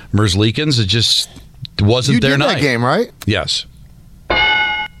Merzlikins. It just wasn't their night. You did that game, right? Yes.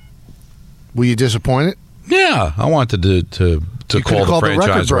 Were you disappointed? Yeah, I wanted to call the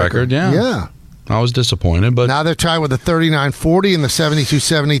franchise record. Yeah. I was disappointed, but now they're tied with the 39-40 and the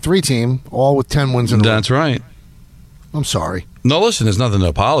 72-73 team, all with 10 wins in a row. That's right. I'm sorry. No, listen, there's nothing to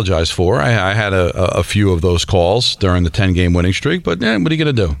apologize for. I had a few of those calls during the 10-game winning streak, but what are you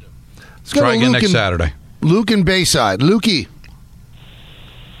going to do? Try again next Saturday. Luke in Bayside. Lukey.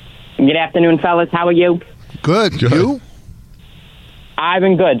 Good afternoon, fellas. How are you? Good. You? I've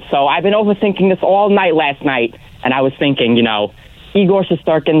been good. So I've been overthinking this all night last night, and I was thinking, Igor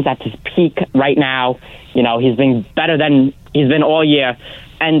Shesterkin's at his peak right now. He's been better than he's been all year.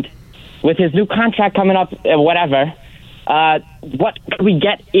 And with his new contract coming up, what could we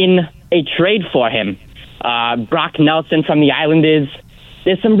get in a trade for him? Brock Nelson from the Islanders.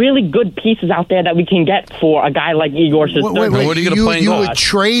 There's some really good pieces out there that we can get for a guy like Igor Shesterkin. Wait, what are you going to play? You would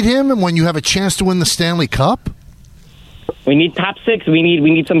trade him when you have a chance to win the Stanley Cup? We need top 6. We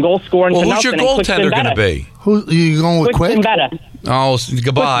need some goal scoring. Well, who's your goaltender going to be? Who are you going with? Quick? Oh,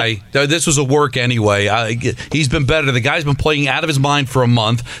 goodbye. This was a work anyway. He's been better. The guy's been playing out of his mind for a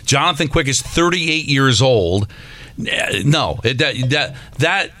month. Jonathan Quick is 38 years old. No,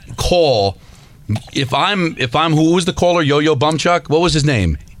 that call. If I'm who was the caller? Yo-Yo Bumchuck. What was his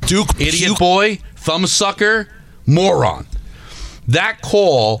name? Duke. Idiot boy. Thumbsucker. Moron. That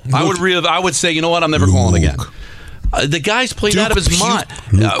call. Luke. I would say, you know what? I'm never calling again. The guy's played out of his mind.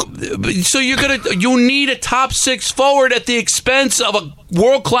 So you need a top 6 forward at the expense of a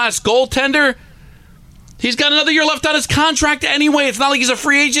world-class goaltender? He's got another year left on his contract anyway. It's not like he's a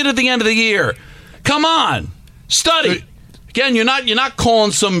free agent at the end of the year. Come on. Study. Again, you're not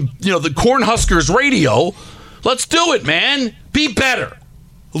calling some, the Cornhuskers radio. Let's do it, man. Be better.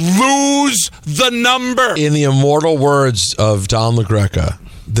 Lose the number. In the immortal words of Don LaGreca,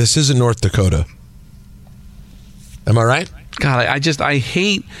 this isn't North Dakota. Am I right? God, I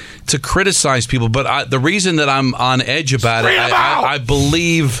hate to criticize people, but the reason that I'm on edge about it, I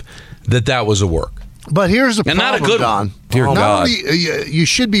believe that was a work. But here's the problem, not a good Don. Dear God. Not only, you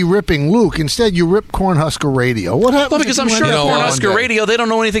should be ripping Luke. Instead, you rip Cornhusker Radio. What happened? Well, because I'm sure Cornhusker Radio, they don't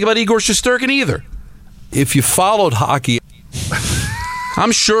know anything about Igor Shesterkin either. If you followed hockey...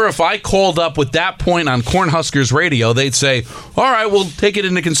 I'm sure if I called up with that point on Cornhuskers Radio, they'd say, all right, we'll take it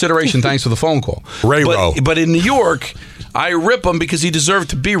into consideration. Thanks for the phone call. But in New York, I rip him because he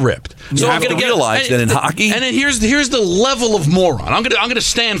deserved to be ripped. So you have to realize that in hockey... And then here's the level of moron. I'm gonna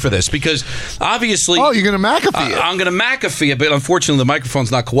stand for this because obviously... Oh, you're going to McAfee it. I'm going to McAfee it, but unfortunately the microphone's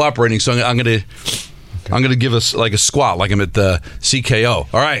not cooperating, so I'm going to give us like a squat like I'm at the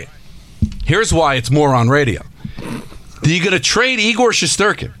CKO. All right. Here's why it's moron radio. You're going to trade Igor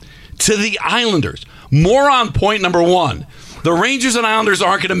Shesterkin to the Islanders. Moron point number 1. The Rangers and Islanders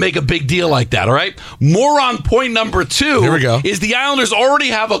aren't going to make a big deal like that, all right? Moron point number 2 Here we go. is the Islanders already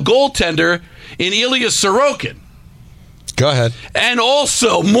have a goaltender in Ilya Sorokin. Go ahead. And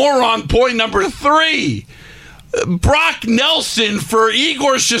also, moron point number 3, Brock Nelson for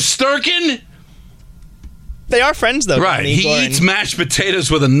Igor Shesterkin. They are friends, though. Right. He eats mashed potatoes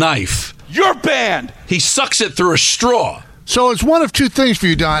with a knife. You're banned. He sucks it through a straw. So it's one of two things for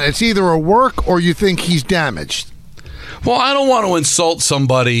you, Don. It's either a work or you think he's damaged. Well, I don't want to insult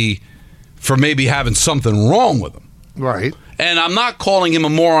somebody for maybe having something wrong with him. Right. And I'm not calling him a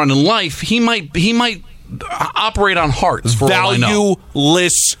moron in life. He might operate on hearts for all I know.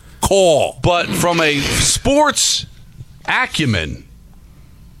 Valueless call. But from a sports acumen,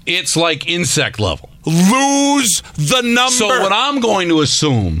 it's like insect level. Lose the number. So what I'm going to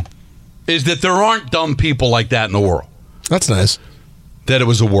assume is that there aren't dumb people like that in the world. That's nice. That it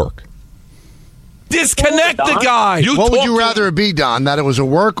was a work. Disconnect the guy. What would you rather it be, Don? That it was a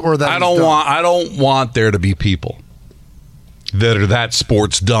work or that I don't want there to be people that are that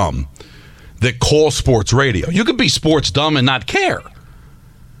sports dumb that call sports radio. You could be sports dumb and not care.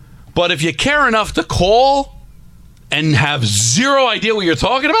 But if you care enough to call and have zero idea what you're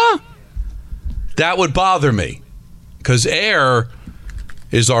talking about, that would bother me. Because air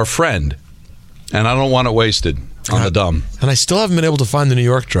is our friend. And I don't want it wasted on the dumb. And I still haven't been able to find the New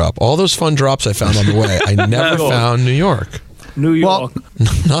York drop. All those fun drops I found on the way, I never found New York. New York. Well,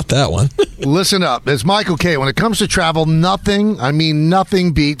 not that one. Listen up. It's Michael K. When it comes to travel, nothing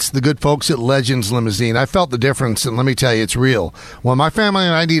beats the good folks at Legends Limousine. I felt the difference, and let me tell you, it's real. When my family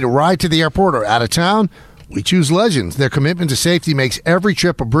and I need a ride to the airport or out of town, we choose Legends. Their commitment to safety makes every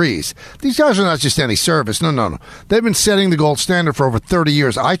trip a breeze. These guys are not just any service. No. They've been setting the gold standard for over 30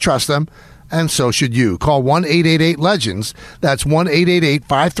 years. I trust them. And so should you. Call 1-888-LEGENDS. That's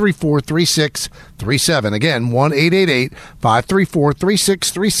 1-888-534-3637. Again,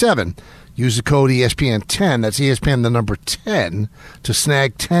 1-888-534-3637. Use the code ESPN10. That's ESPN the number 10 to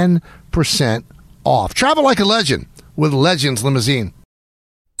snag 10% off. Travel like a legend with Legends Limousine.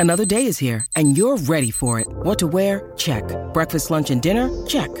 Another day is here, and you're ready for it. What to wear? Check. Breakfast, lunch, and dinner?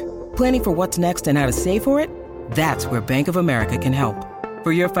 Check. Planning for what's next and how to save for it? That's where Bank of America can help.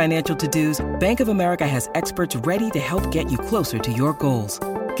 For your financial to-dos, Bank of America has experts ready to help get you closer to your goals.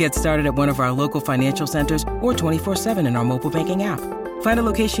 Get started at one of our local financial centers or 24/7 in our mobile banking app. Find a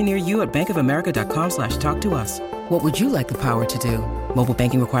location near you at bankofamerica.com/talktous. What would you like the power to do? Mobile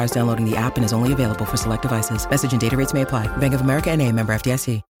banking requires downloading the app and is only available for select devices. Message and data rates may apply. Bank of America NA, member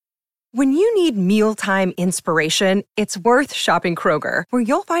FDIC. When you need mealtime inspiration, it's worth shopping Kroger, where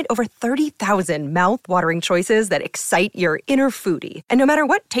you'll find over 30,000 mouth-watering choices that excite your inner foodie. And no matter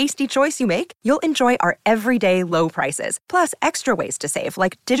what tasty choice you make, you'll enjoy our everyday low prices, plus extra ways to save,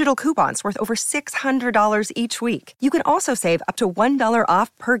 like digital coupons worth over $600 each week. You can also save up to $1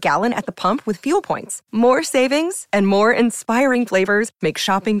 off per gallon at the pump with fuel points. More savings and more inspiring flavors make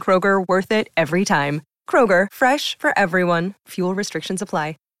shopping Kroger worth it every time. Kroger, fresh for everyone. Fuel restrictions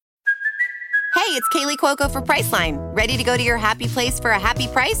apply. Hey, it's Kaylee Cuoco for Priceline. Ready to go to your happy place for a happy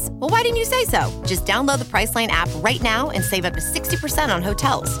price? Well, why didn't you say so? Just download the Priceline app right now and save up to 60% on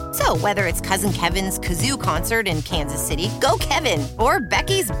hotels. So whether it's Cousin Kevin's Kazoo Concert in Kansas City, go Kevin, or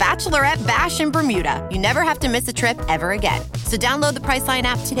Becky's Bachelorette Bash in Bermuda, you never have to miss a trip ever again. So download the Priceline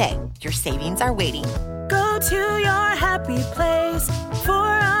app today. Your savings are waiting. Go to your happy place for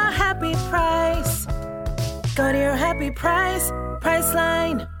a happy price. Go to your happy price,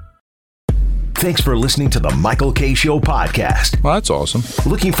 Priceline. Thanks for listening to the Michael K. Show podcast. Well, that's awesome.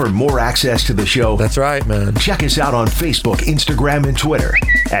 Looking for more access to the show? That's right, man. Check us out on Facebook, Instagram, and Twitter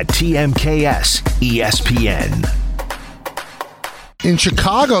at TMKS ESPN. In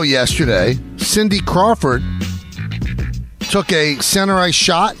Chicago yesterday, Cindy Crawford took a center ice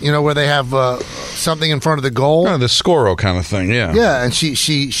shot, where they have something in front of the goal. The Scoro kind of thing, yeah. Yeah, and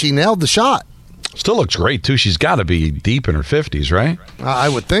she nailed the shot. Still looks great, too. She's got to be deep in her 50s, right? I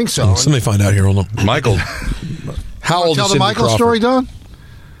would think so. Somebody find out here. Hold on. Michael. How old is Cindy Crawford? Tell the Michael Crawford? story, Don?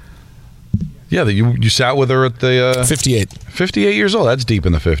 Yeah, you sat with her at the... 58. 58 years old. That's deep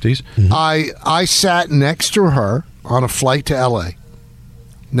in the 50s. Mm-hmm. I sat next to her on a flight to L.A.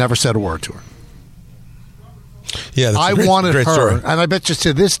 Never said a word to her. Yeah, I wanted her, story. and I bet you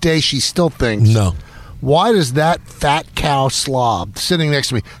to this day she still thinks... No. Why does that fat cow slob sitting next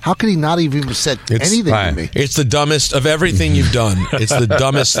to me? How could he not even said anything to me? It's the dumbest of everything you've done. It's the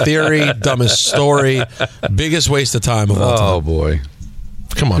dumbest theory, dumbest story, biggest waste of time of all time. Oh, boy.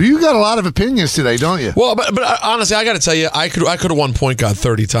 Come on. You got a lot of opinions today, don't you? Well, but honestly, I got to tell you, I could have won point guard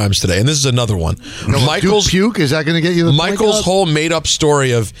 30 times today, and this is another one. Michael's puke, is that going to get you the Michael's whole made-up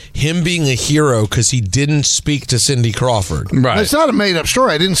story of him being a hero because he didn't speak to Cindy Crawford. Right. It's not a made-up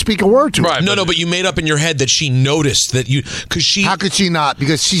story. I didn't speak a word to her. Right. No, but you made up in your head that she noticed that you because she. How could she not?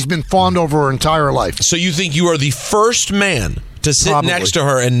 Because she's been fawned over her entire life. So you think you are the first man to sit next to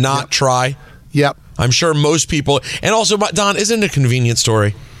her and not try? Yep. I'm sure most people, and also, Don, isn't it a convenient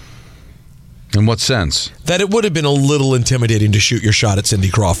story? In what sense? That it would have been a little intimidating to shoot your shot at Cindy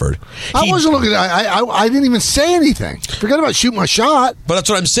Crawford. I wasn't looking at I didn't even say anything. Forget about shooting my shot. But that's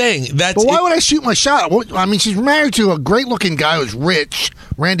what I'm saying. But why would I shoot my shot? I mean, she's married to a great-looking guy who's rich,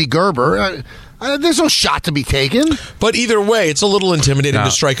 Randy Gerber. There's no shot to be taken. But either way, it's a little intimidating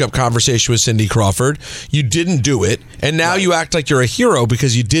to strike up conversation with Cindy Crawford. You didn't do it, and now you act like you're a hero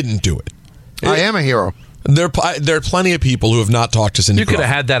because you didn't do it. I am a hero. There are plenty of people who have not talked to Cindy You could Crawford.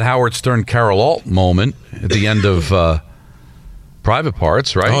 have had that Howard Stern Carol Alt moment at the end of Private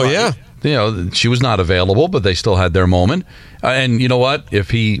Parts, right? Oh, yeah. You know, she was not available, but they still had their moment. And you know what?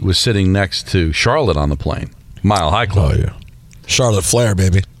 If he was sitting next to Charlotte on the plane, Mile High Club. Oh, yeah. Charlotte Flair,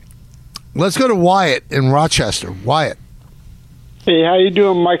 baby. Let's go to Wyatt in Rochester. Wyatt. Hey, how you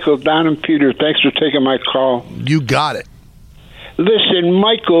doing, Michael, Don, and Peter? Thanks for taking my call. You got it. Listen,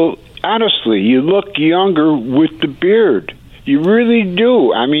 Michael, honestly, you look younger with the beard. You really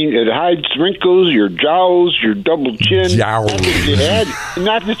do. I mean, it hides wrinkles, your jowls, your double chin. Not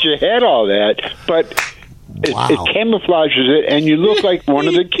that you had all that, but it camouflages it, and you look like one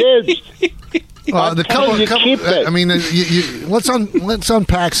of the kids. I mean, let's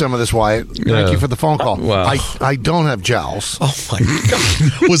unpack some of this, Wyatt. Thank you for the phone call. Wow. I don't have jowls. Oh my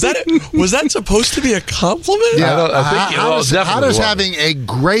God! Was that supposed to be a compliment? Yeah. I think How does having a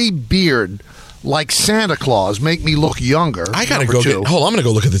gray beard like Santa Claus make me look younger? I gotta go. I'm gonna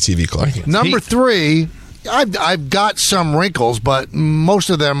go look at the TV clock. Number 3. I've got some wrinkles, but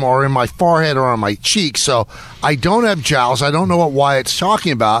most of them are in my forehead or on my cheeks, so I don't have jowls. I don't know what Wyatt's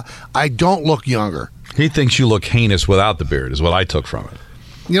talking about. I don't look younger. He thinks you look heinous without the beard, is what I took from it.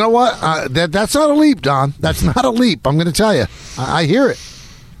 You know what? That's not a leap, Don. That's not a leap. I'm going to tell you. I hear it.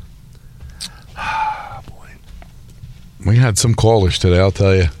 We had some callers today, I'll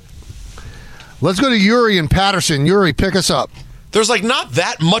tell you. Let's go to Yuri in Patterson. Yuri, pick us up. There's not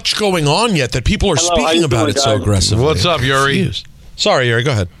that much going on yet that people are speaking about it so aggressively. What's up, Yuri? Jeez. Sorry, Yuri.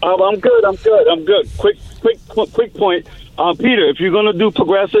 Go ahead. I'm good. Quick point. Peter, if you're gonna do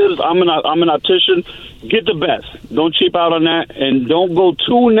progressives, I'm an optician. Get the best. Don't cheap out on that, and don't go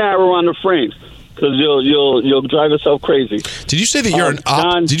too narrow on the frames because you'll drive yourself crazy. Did you say that you're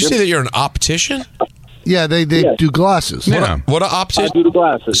an optician? Yeah, they do glasses. Yeah. What an optician? I do the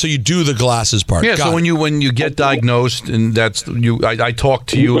glasses. So you do the glasses part. Yeah. So when you get diagnosed, and I talk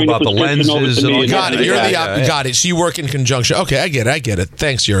to you about the lenses. And all got it. Got it. So you work in conjunction. Okay, I get it.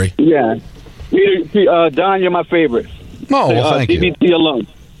 Thanks, Yuri. Yeah. Peter, Don, you're my favorite. Oh, well, thank you. DBT alone.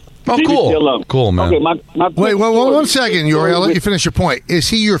 Oh, cool. Alone. Cool, man. Okay, my Wait, one second, Yuri. I'll let you finish your point. Is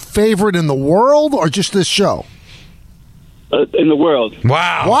he your favorite in the world or just this show? In the world.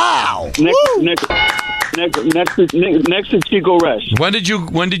 Wow. Next to Chico Resch. When did you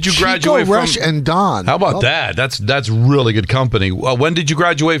graduate Chico from Resch and Don? How about that? That's really good company. When did you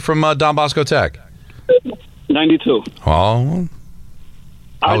graduate from Don Bosco Tech? 92. Oh,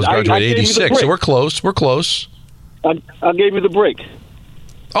 I was graduated 86, so we're close. I gave you the break.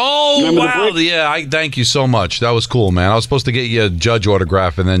 Oh, wow. Yeah, thank you so much. That was cool, man. I was supposed to get you a Judge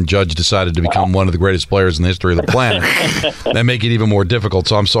autograph, and then Judge decided to become one of the greatest players in the history of the planet. That make it even more difficult,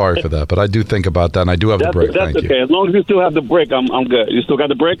 so I'm sorry for that. But I do think about that, and I do have the break. That's Thank okay. you. As long as you still have the break, I'm good. You still got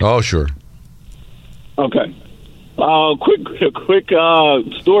the break? Oh, sure. Okay. Quick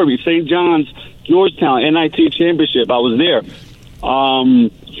story. St. John's, Georgetown, NIT championship. I was there.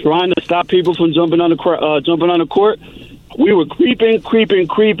 Trying to stop people from jumping on the court. We were creeping,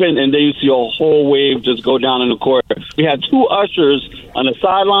 and then you see a whole wave just go down in the court. We had 2 ushers on the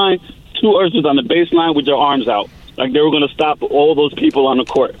sideline, 2 ushers on the baseline with their arms out, like they were going to stop all those people on the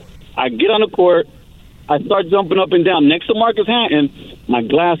court. I get on the court. I start jumping up and down. Next to Marcus Hampton, my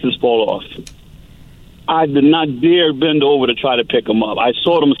glasses fall off. I did not dare bend over to try to pick them up. I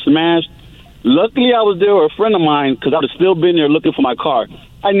saw them smashed. Luckily, I was there with a friend of mine because I would have still been there looking for my car.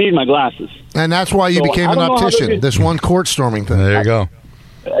 I need my glasses. And that's why you became an optician, this one court storming thing. There you go.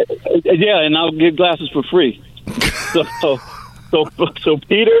 Yeah, and I'll get glasses for free. So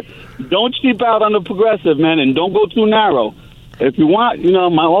Peter, don't cheap out on the progressive, man, and don't go too narrow. If you want,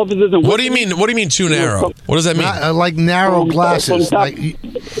 my office isn't. What do you mean? What do you mean too narrow? What does that mean? Like narrow glasses,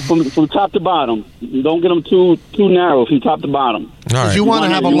 from top to bottom. Don't get them too narrow from top to bottom. Right. You want to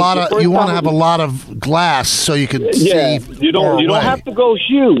have a lot of glass so you can see. You don't have to go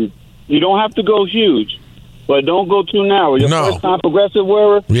huge. You don't have to go huge, but don't go too narrow. Your first time progressive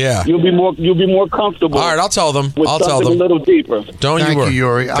wearer. Yeah. You'll be more comfortable. All right, I'll tell them. With something a little deeper. Don't Thank you worry. you,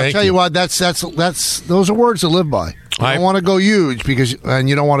 Yuri. I'll tell you what. That's those are words to live by. You don't want to go huge and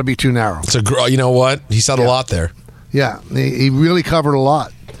you don't want to be too narrow. You know what? He said a lot there. Yeah, he really covered a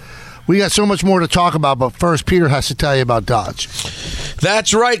lot. We got so much more to talk about, but first, Peter has to tell you about Dodge.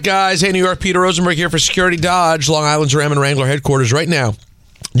 That's right, guys. Hey, New York, Peter Rosenberg here for Security Dodge, Long Island's Ram and Wrangler headquarters right now.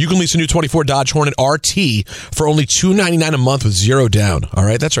 You can lease a new 24 Dodge Hornet RT for only $299 a month with zero down. All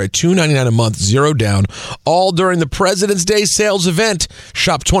right, that's right, $299 a month, zero down, all during the President's Day sales event.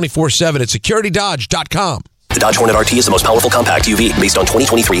 Shop 24/7 at securitydodge.com. The Dodge Hornet RT is the most powerful compact UV based on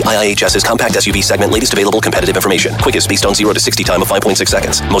 2023 IIHS's compact SUV segment latest available competitive information. Quickest based on 0 to 60 time of 5.6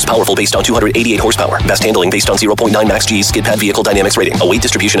 seconds. Most powerful based on 288 horsepower. Best handling based on 0.9 max G skid pad vehicle dynamics rating. A weight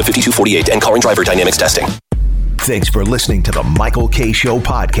distribution of 5248 and car and driver dynamics testing. Thanks for listening to the Michael Kay Show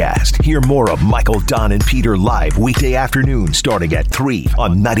podcast. Hear more of Michael, Don, and Peter live weekday afternoon starting at 3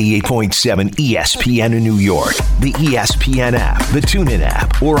 on 98.7 ESPN in New York, the ESPN app, the TuneIn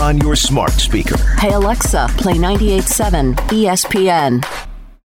app, or on your smart speaker. Hey Alexa, play 98.7 ESPN.